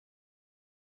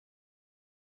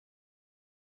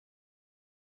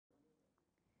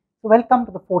So, welcome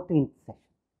to the 14th session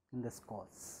in this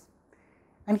course,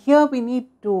 and here we need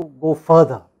to go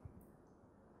further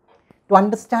to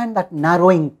understand that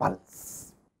narrowing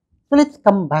pulse. So, let us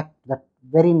come back to that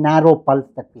very narrow pulse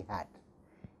that we had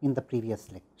in the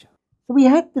previous lecture. So, we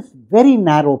had this very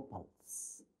narrow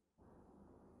pulse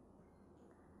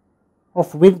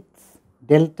of width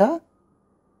delta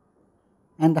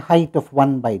and the height of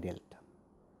 1 by delta,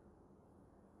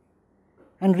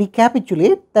 and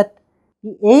recapitulate that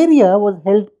the area was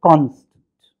held constant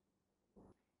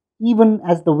even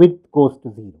as the width goes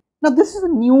to 0. Now, this is a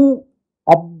new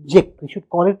object, we should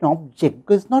call it an object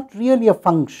because it is not really a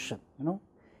function,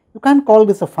 you can't call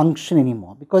this a function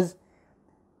anymore, because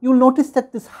you will notice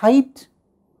that this height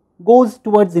goes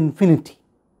towards infinity.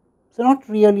 So, not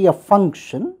really a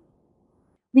function,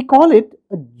 we call it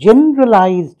a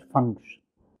generalized function,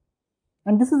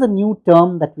 and this is a new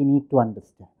term that we need to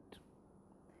understand.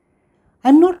 I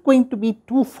am not going to be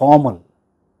too formal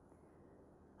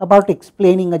about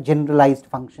explaining a generalized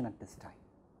function at this time.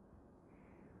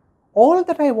 All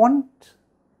that I want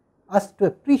us to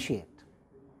appreciate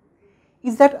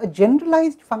is that a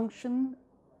generalized function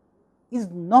is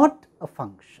not a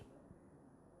function.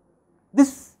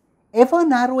 This ever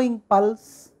narrowing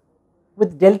pulse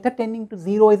with delta tending to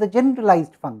 0 is a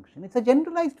generalized function. It is a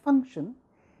generalized function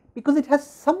because it has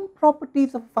some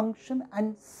properties of a function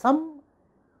and some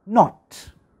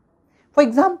not. For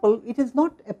example, it is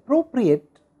not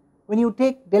appropriate when you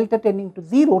take delta tending to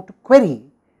 0 to query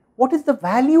what is the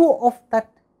value of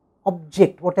that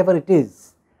object, whatever it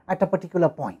is, at a particular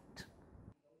point.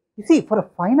 You see, for a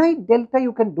finite delta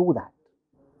you can do that,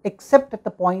 except at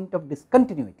the point of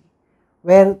discontinuity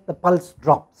where the pulse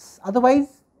drops.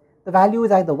 Otherwise, the value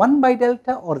is either 1 by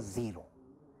delta or 0.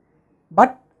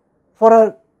 But for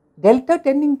a delta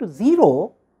tending to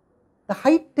 0, the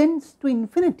height tends to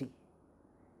infinity,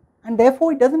 and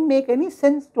therefore it does not make any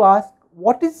sense to ask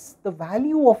what is the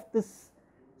value of this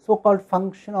so called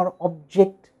function or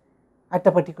object at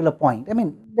a particular point. I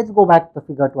mean, let us go back to the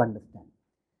figure to understand.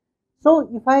 So,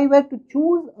 if I were to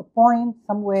choose a point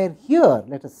somewhere here,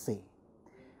 let us say,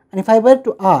 and if I were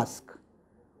to ask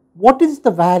what is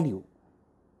the value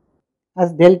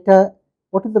as delta,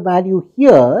 what is the value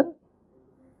here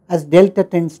as delta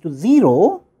tends to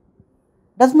 0,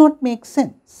 does not make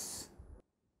sense.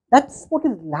 That is what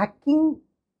is lacking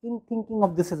in thinking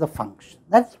of this as a function.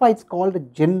 That is why it is called a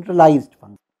generalized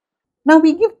function. Now,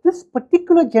 we give this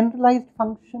particular generalized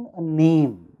function a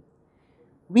name.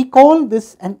 We call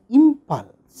this an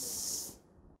impulse,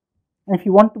 and if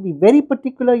you want to be very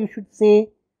particular, you should say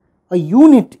a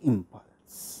unit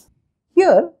impulse.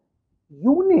 Here,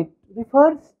 unit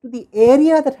refers to the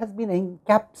area that has been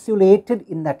encapsulated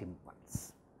in that impulse.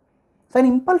 So, an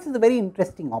impulse is a very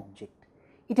interesting object.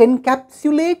 It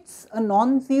encapsulates a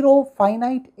non-zero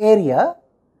finite area,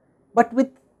 but with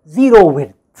 0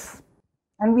 width,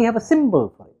 and we have a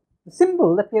symbol for it. The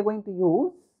symbol that we are going to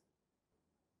use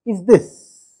is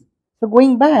this. So,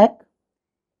 going back,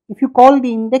 if you call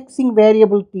the indexing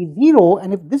variable t0,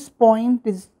 and if this point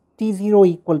is t0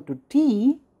 equal to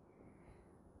t,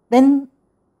 then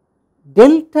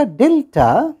delta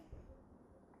delta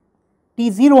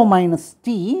t0 minus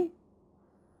t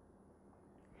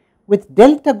with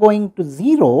delta going to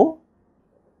 0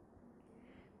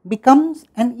 becomes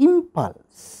an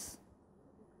impulse,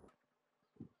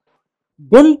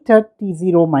 delta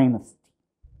t0 minus t.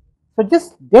 So,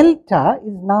 just delta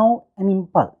is now an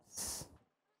impulse.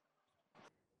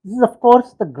 This is of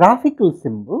course the graphical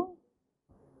symbol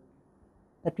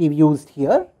that we have used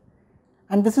here,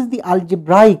 and this is the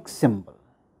algebraic symbol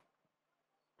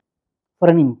for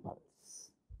an impulse.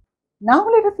 Now,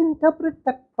 let us interpret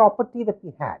that property that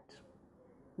we had,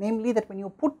 namely that when you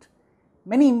put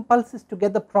many impulses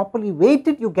together properly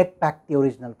weighted, you get back the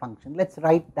original function. Let us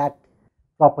write that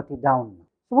property down.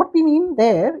 So, what we mean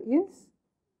there is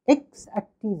x at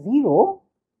t0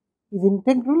 is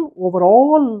integral over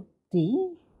all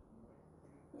t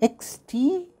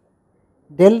xt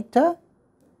delta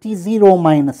t0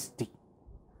 minus t.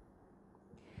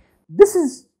 This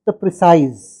is the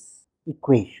precise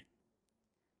equation.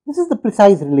 This is the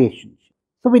precise relationship.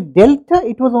 So, with delta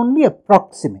it was only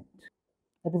approximate,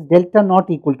 that is delta not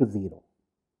equal to 0.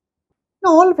 Now,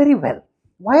 all very well.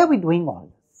 Why are we doing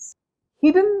all this?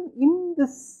 Hidden in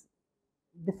this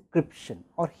description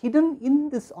or hidden in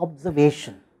this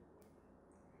observation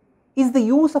is the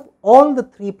use of all the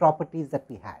three properties that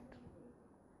we had: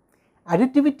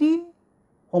 additivity,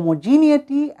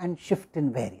 homogeneity and shift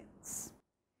invariance.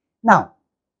 Now,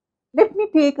 let me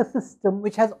take a system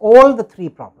which has all the three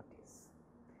properties: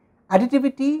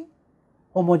 additivity,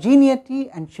 homogeneity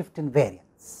and shift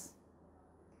invariance.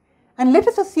 And let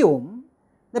us assume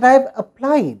that I have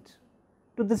applied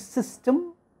to this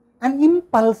system an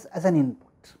impulse as an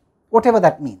input, whatever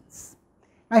that means.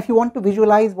 Now, if you want to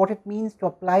visualize what it means to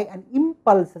apply an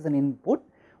impulse as an input,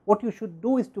 what you should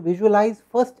do is to visualize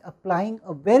first applying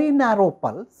a very narrow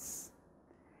pulse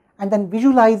and then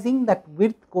visualizing that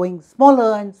width going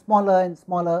smaller and smaller and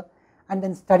smaller, and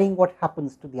then studying what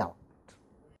happens to the output.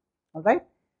 All right.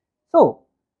 So,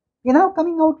 we are now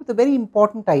coming out with a very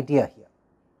important idea here.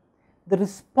 The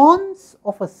response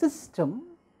of a system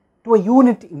to a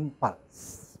unit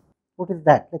impulse. What is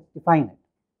that? Let us define it.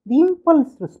 The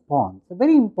impulse response, a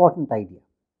very important idea.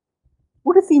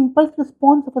 What is the impulse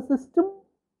response of a system?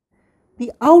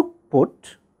 The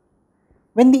output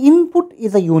when the input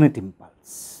is a unit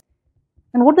impulse.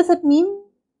 And what does that mean?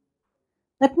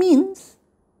 That means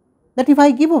that if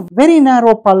I give a very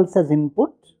narrow pulse as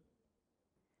input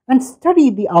and study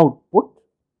the output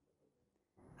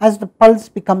as the pulse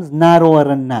becomes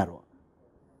narrower and narrower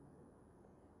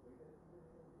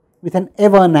with an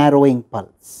ever narrowing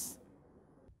pulse.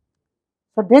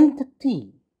 So, delta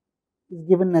t is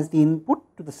given as the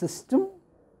input to the system,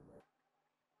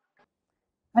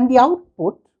 and the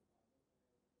output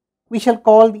we shall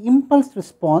call the impulse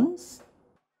response,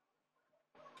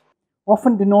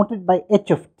 often denoted by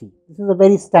h of t. This is a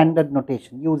very standard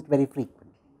notation used very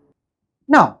frequently.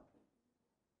 Now,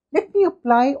 let me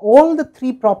apply all the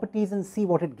three properties and see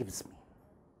what it gives me.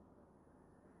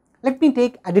 Let me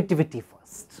take additivity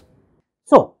first.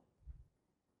 So,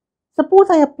 suppose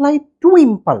I apply two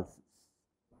impulses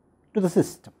to the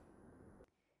system.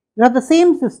 You have the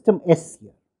same system S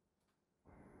here,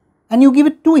 and you give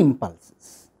it two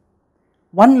impulses,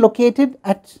 one located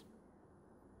at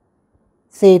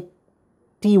say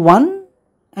T1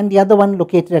 and the other one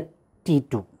located at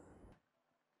T2.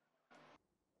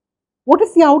 What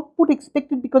is the output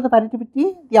expected because of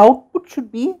additivity? The output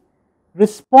should be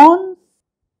response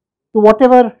to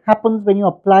whatever happens when you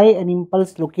apply an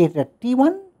impulse located at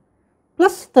T1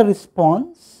 plus the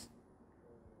response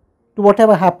to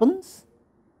whatever happens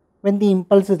when the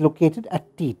impulse is located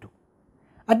at T2.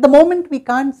 At the moment, we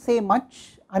can't say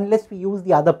much unless we use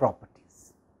the other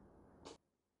properties.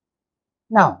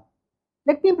 Now,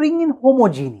 let me bring in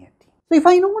homogeneity. So, if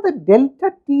I know that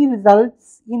delta t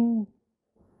results in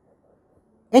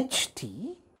ht,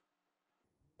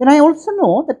 then I also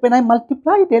know that when I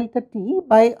multiply delta t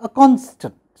by a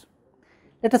constant,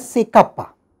 let us say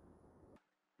kappa,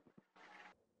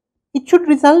 it should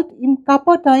result in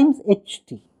kappa times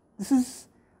ht. This is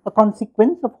a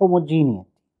consequence of homogeneity.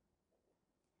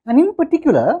 And in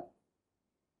particular,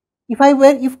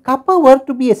 if kappa were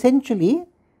to be essentially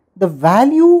the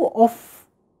value of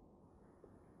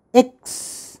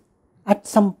x at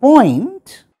some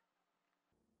point,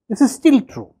 this is still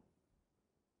true.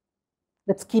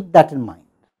 Let us keep that in mind.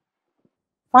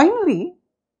 Finally,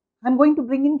 I am going to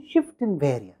bring in shift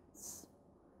invariance.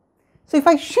 So, if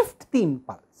I shift the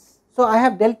impulse, so I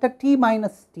have delta t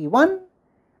minus t1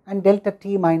 and delta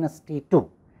t minus t2.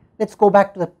 Let us go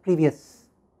back to the previous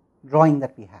drawing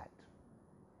that we had.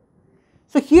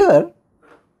 So, here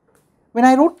when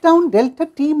I wrote down delta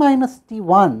t minus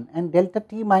t1 and delta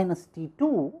t minus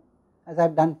t2 as I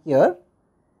have done here,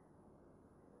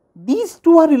 these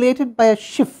two are related by a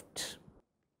shift.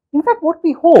 In fact, what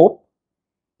we hope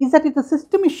is that if the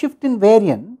system is shift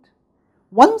invariant,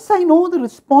 once I know the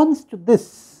response to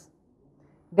this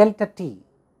delta t,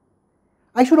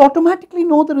 I should automatically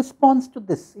know the response to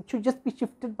this. It should just be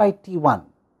shifted by t1,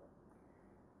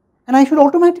 and I should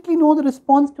automatically know the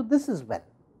response to this as well.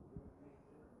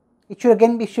 It should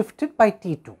again be shifted by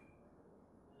t2.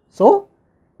 So,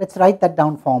 let us write that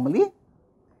down formally.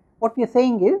 What we are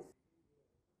saying is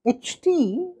ht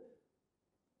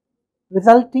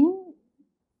resulting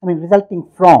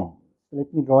from,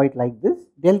 let me draw it like this,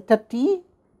 delta t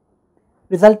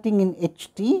resulting in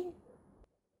ht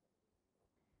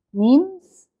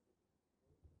means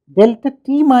delta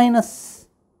t minus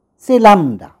say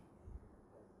lambda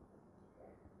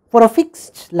for a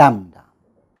fixed lambda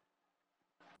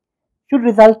should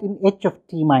result in h of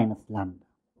t minus lambda.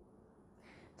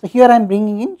 So, here I am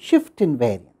bringing in shift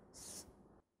invariance.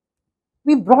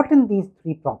 We brought in these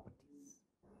three properties,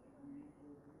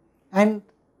 and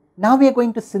now we are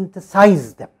going to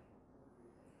synthesize them.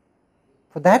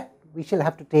 For that, we shall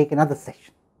have to take another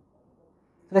session.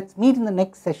 So, let us meet in the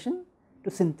next session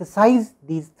to synthesize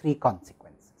these three consequences.